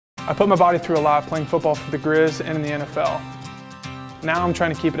I put my body through a lot playing football for the Grizz and in the NFL. Now I'm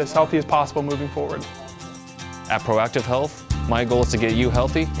trying to keep it as healthy as possible moving forward. At Proactive Health, my goal is to get you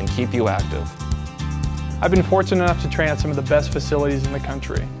healthy and keep you active. I've been fortunate enough to train at some of the best facilities in the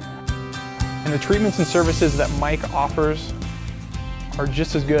country. And the treatments and services that Mike offers are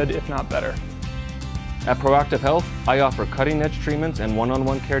just as good, if not better. At Proactive Health, I offer cutting-edge treatments and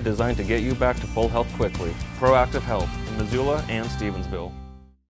one-on-one care designed to get you back to full health quickly. Proactive Health in Missoula and Stevensville.